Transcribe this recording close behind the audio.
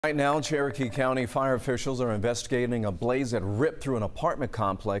Right now, Cherokee County fire officials are investigating a blaze that ripped through an apartment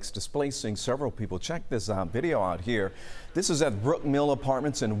complex, displacing several people. Check this video out here. This is at Brook Mill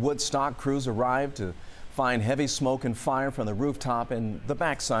Apartments in Woodstock. Crews arrived to find heavy smoke and fire from the rooftop and the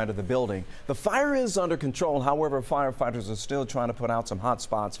backside of the building. The fire is under control. However, firefighters are still trying to put out some hot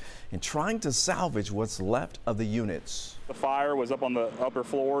spots and trying to salvage what's left of the units. The fire was up on the upper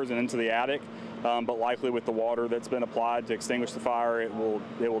floors and into the attic, but likely with the water that's been applied to extinguish the fire, it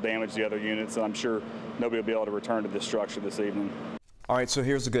will damage the other units, and I'm sure nobody will be able to return to this structure this evening. All right, so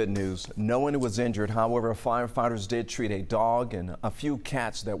here's the good news. No one was injured. However, firefighters did treat a dog and a few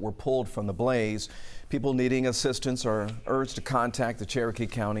cats that were pulled from the blaze. People needing assistance are urged to contact the Cherokee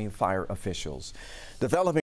County fire officials. Developing